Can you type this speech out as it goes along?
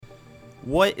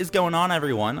What is going on,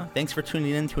 everyone? Thanks for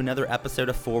tuning in to another episode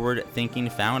of Forward Thinking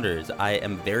Founders. I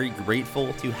am very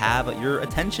grateful to have your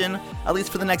attention, at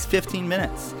least for the next 15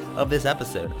 minutes of this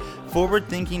episode. Forward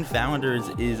Thinking Founders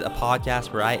is a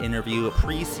podcast where I interview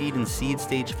pre-seed and seed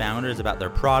stage founders about their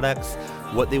products,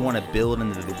 what they want to build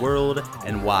into the world,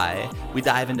 and why. We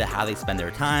dive into how they spend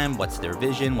their time, what's their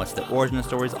vision, what's the origin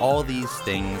stories, all these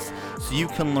things, so you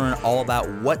can learn all about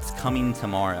what's coming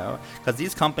tomorrow. Because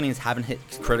these companies haven't hit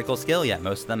critical scale yet.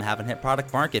 Most of them haven't hit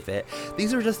product market fit.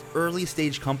 These are just early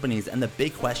stage companies, and the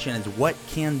big question is, what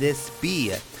can this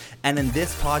be? And in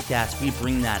this podcast, we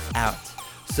bring that out.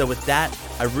 So with that,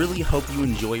 I really hope you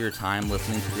enjoy your time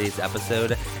listening to today's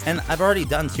episode. And I've already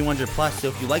done 200 plus, so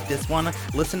if you like this one,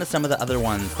 listen to some of the other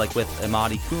ones, like with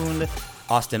Imadi Kund,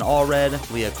 Austin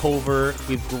Allred, Leah Culver.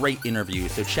 We have great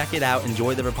interviews, so check it out,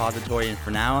 enjoy the repository, and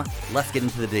for now, let's get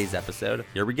into today's episode.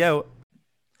 Here we go.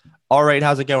 All right,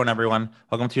 how's it going, everyone?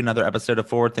 Welcome to another episode of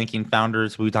Forward Thinking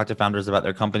Founders, where we talk to founders about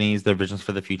their companies, their visions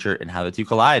for the future, and how the two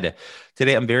collide.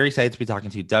 Today, I'm very excited to be talking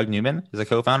to Doug Newman, who's a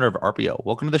co-founder of RPO.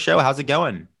 Welcome to the show. How's it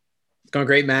going? It's going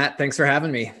great, Matt. Thanks for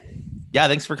having me. Yeah,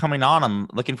 thanks for coming on. I'm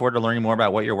looking forward to learning more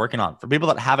about what you're working on. For people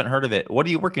that haven't heard of it, what are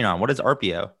you working on? What is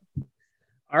RPO?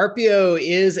 RPO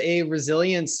is a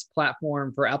resilience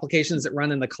platform for applications that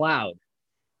run in the cloud,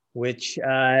 which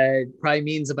probably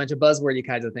means a bunch of buzzwordy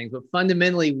kinds of things. But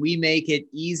fundamentally, we make it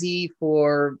easy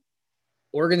for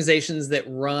organizations that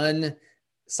run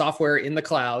software in the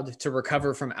cloud to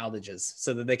recover from outages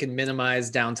so that they can minimize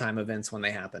downtime events when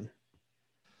they happen.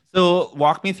 So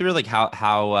walk me through like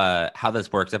how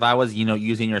this works. If I was,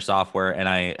 using your software and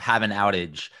I have an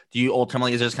outage, do you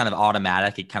ultimately, is it just kind of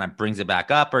automatic? It kind of brings it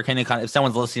back up, or can you if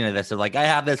someone's listening to this, they're like, I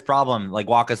have this problem, like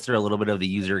walk us through a little bit of the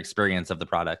user experience of the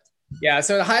product. Yeah.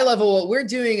 So at a high level, what we're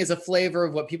doing is a flavor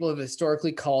of what people have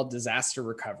historically called disaster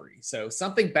recovery. So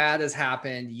something bad has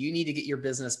happened. You need to get your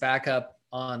business back up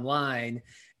online,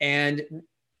 and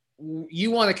you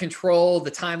want to control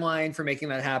the timeline for making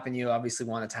that happen. You obviously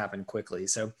want it to happen quickly.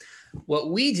 So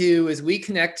what we do is we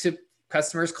connect to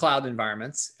customers' cloud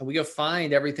environments, and we go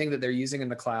find everything that they're using in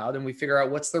the cloud, and we figure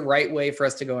out what's the right way for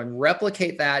us to go and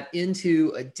replicate that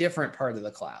into a different part of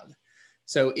the cloud.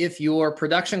 So if your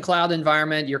production cloud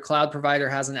environment, your cloud provider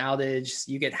has an outage,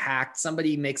 you get hacked,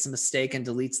 somebody makes a mistake and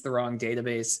deletes the wrong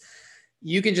database,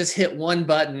 you can just hit one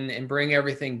button and bring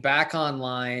everything back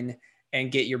online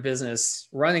and get your business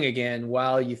running again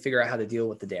while you figure out how to deal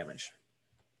with the damage.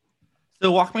 So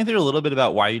walk me through a little bit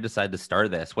about why you decided to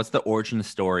start this. What's the origin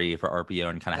story for RPO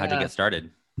and kind of how'd you get started?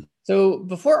 So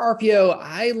before RPO,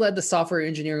 I led the software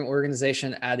engineering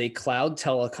organization at a cloud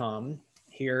telecom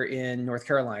here in North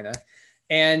Carolina.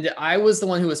 And I was the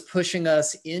one who was pushing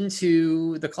us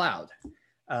into the cloud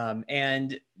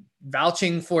and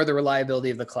vouching for the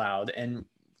reliability of the cloud. And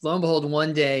lo and behold,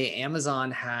 one day,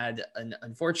 Amazon had an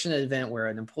unfortunate event where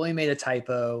an employee made a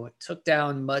typo, took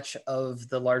down much of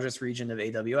the largest region of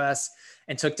AWS,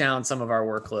 and took down some of our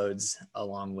workloads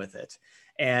along with it.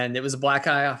 And it was a black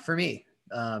eye for me.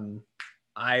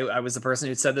 I was the person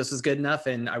who said this was good enough,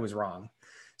 and I was wrong.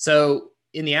 So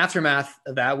in the aftermath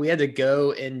of that, we had to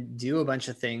go and do a bunch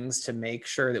of things to make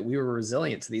sure that we were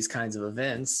resilient to these kinds of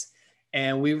events.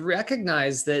 And we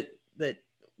recognized that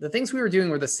the things we were doing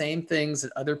were the same things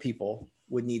that other people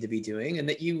would need to be doing, and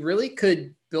that you really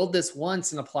could build this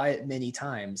once and apply it many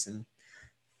times. And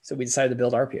so we decided to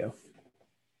build RPO.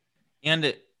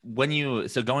 And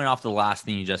so going off the last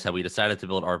thing you just said, we decided to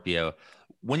build RPO.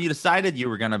 When you decided you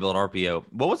were going to build RPO,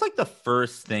 what was like the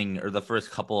first thing or the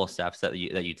first couple of steps that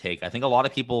you take? I think a lot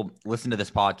of people listen to this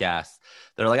podcast.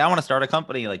 They're like, I want to start a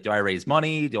company. Like, do I raise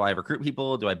money? Do I recruit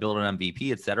people? Do I build an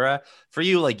MVP, et cetera? For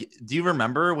you, like, do you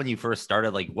remember when you first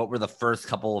started, like what were the first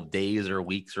couple of days or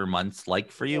weeks or months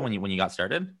like for you when you got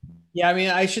started? Yeah, I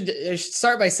mean, I should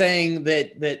start by saying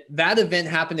that event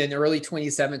happened in early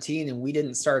 2017, and we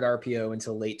didn't start RPO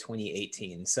until late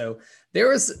 2018. So there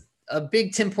was a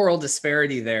big temporal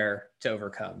disparity there to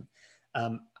overcome.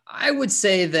 I would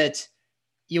say that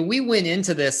we went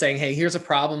into this saying, hey, here's a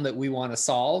problem that we want to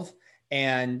solve,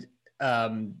 and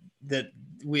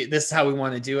this is how we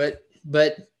want to do it.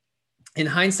 But in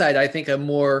hindsight, I think a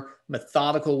more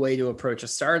methodical way to approach a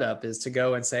startup is to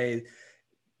go and say,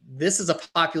 this is a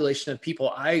population of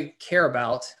people I care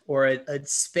about, or a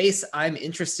space I'm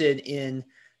interested in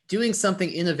doing something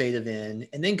innovative in,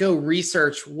 and then go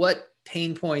research what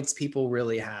pain points people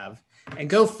really have and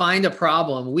go find a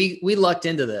problem. We lucked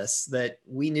into this, that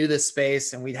we knew this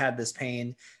space and we'd had this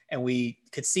pain, and we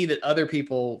could see that other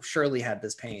people surely had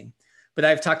this pain. But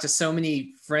I've talked to so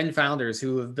many friend founders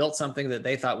who have built something that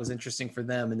they thought was interesting for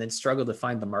them and then struggled to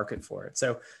find the market for it.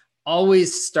 So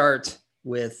always start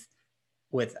with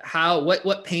with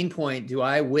what pain point do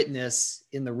I witness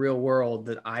in the real world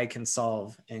that I can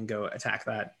solve and go attack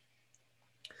that.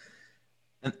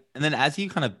 And then as you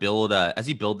kind of build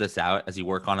this out, as you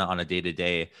work on it on a day to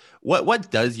day, what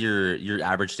does your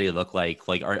average day look like?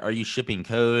 Like, are you shipping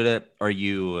code? Are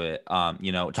you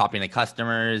talking to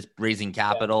customers, raising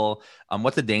capital?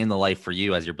 What's a day in the life for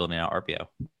you as you're building out RPO?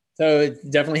 So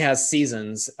it definitely has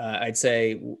seasons. I'd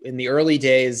say in the early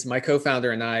days, my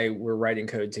co-founder and I were writing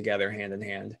code together hand in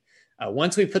hand.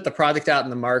 Once we put the product out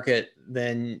in the market,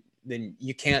 then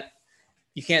you can't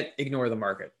ignore the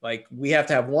market. Like, we have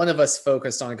to have one of us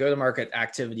focused on go-to-market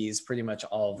activities pretty much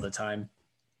all of the time.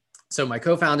 So my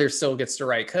co-founder still gets to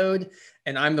write code,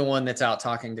 and I'm the one that's out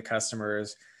talking to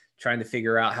customers, trying to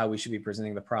figure out how we should be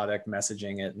presenting the product,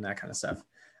 messaging it, and that kind of stuff.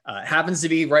 It happens to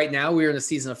be right now we're in a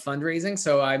season of fundraising,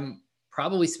 so I'm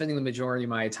probably spending the majority of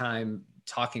my time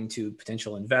talking to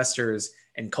potential investors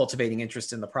and cultivating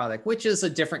interest in the product, which is a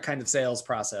different kind of sales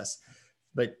process,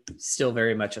 but still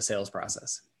very much a sales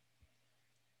process.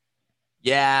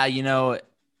 Yeah,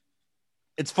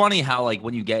 it's funny how, like,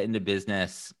 when you get into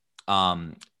business,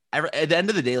 at the end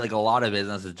of the day, like, a lot of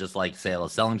business is just like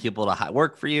sales, selling people to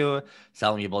work for you,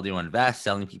 selling people to invest,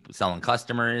 selling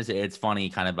customers. It's funny,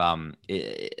 kind of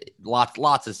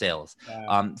lots of sales.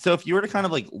 Yeah. So if you were to kind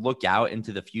of like look out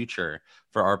into the future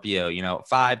for RPO,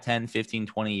 5, 10, 15,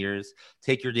 20 years,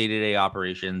 take your day-to-day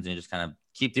operations and just kind of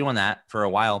keep doing that for a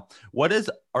while. What does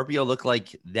RPO look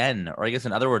like then? Or I guess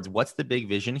in other words, what's the big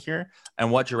vision here,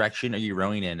 and what direction are you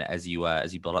rowing in as you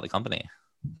build out the company?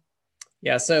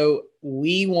 Yeah, so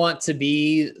we want to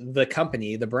be the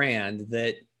company, the brand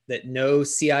that no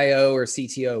CIO or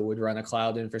CTO would run a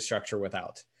cloud infrastructure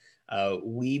without.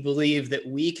 We believe that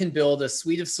we can build a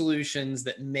suite of solutions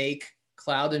that make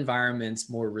cloud environments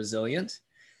more resilient,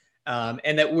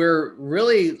 and that we're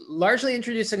really largely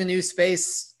introducing a new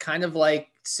space, kind of like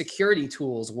security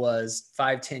tools was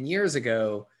 5-10 years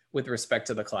ago with respect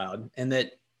to the cloud. And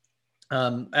that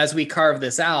as we carve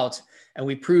this out and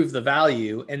we prove the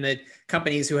value, and that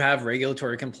companies who have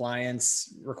regulatory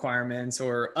compliance requirements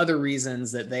or other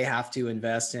reasons that they have to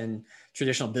invest in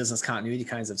traditional business continuity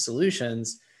kinds of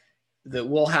solutions, that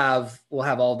we'll have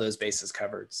all those bases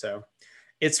covered. So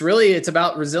it's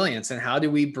about resilience, and how do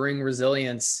we bring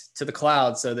resilience to the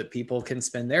cloud so that people can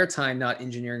spend their time not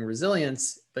engineering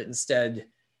resilience, but instead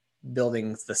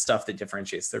building the stuff that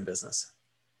differentiates their business.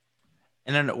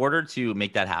 And in order to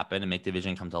make that happen and make the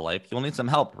vision come to life, you'll need some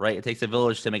help, right? It takes a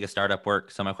village to make a startup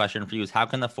work. So my question for you is, how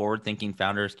can the forward-thinking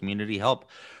founders community help?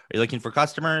 Are you looking for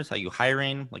customers? Are you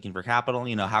hiring? Looking for capital?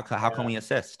 How can we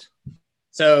assist?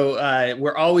 So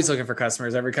we're always looking for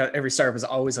customers. Every startup is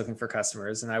always looking for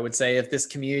customers. And I would say if this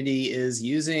community is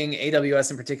using AWS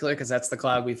in particular, because that's the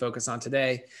cloud we focus on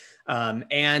today,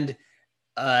 and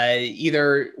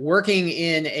either working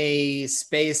in a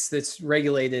space that's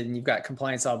regulated and you've got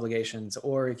compliance obligations,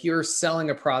 or if you're selling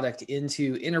a product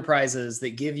into enterprises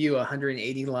that give you a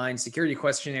 180-line security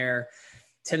questionnaire,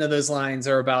 10 of those lines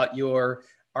are about your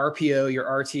RPO, your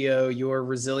RTO, your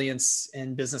resilience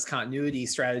and business continuity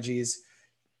strategies,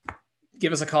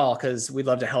 give us a call, because we'd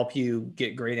love to help you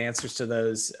get great answers to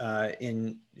those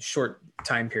in short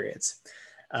time periods.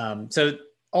 So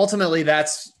ultimately,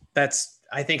 that's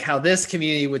I think how this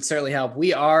community would certainly help.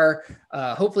 We are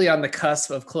hopefully on the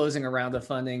cusp of closing a round of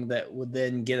funding that would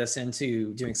then get us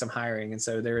into doing some hiring. And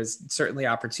so there is certainly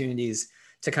opportunities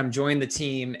to come join the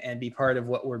team and be part of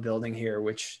what we're building here,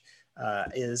 which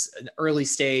is an early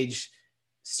stage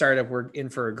startup. We're in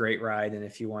for a great ride. And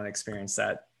if you want to experience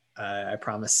that, I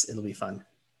promise it'll be fun.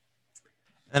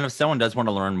 And if someone does want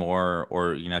to learn more,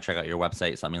 or check out your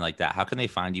website, something like that, how can they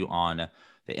find you on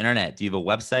the internet? Do you have a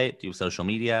website? Do you have social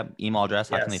media, email address?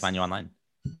 How can they find you online?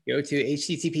 Go to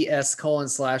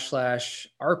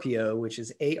https://RPO, which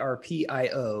is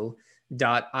ARPIO.io.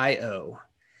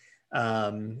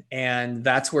 And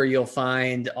that's where you'll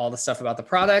find all the stuff about the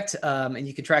product. And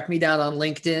you can track me down on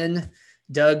LinkedIn,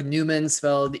 Doug Neumann,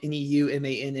 spelled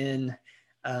Neumann,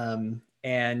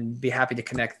 and be happy to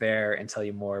connect there and tell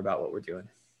you more about what we're doing.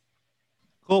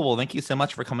 Cool. Well, thank you so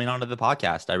much for coming on to the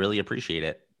podcast. I really appreciate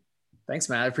it. Thanks,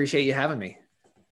 Matt. I appreciate you having me.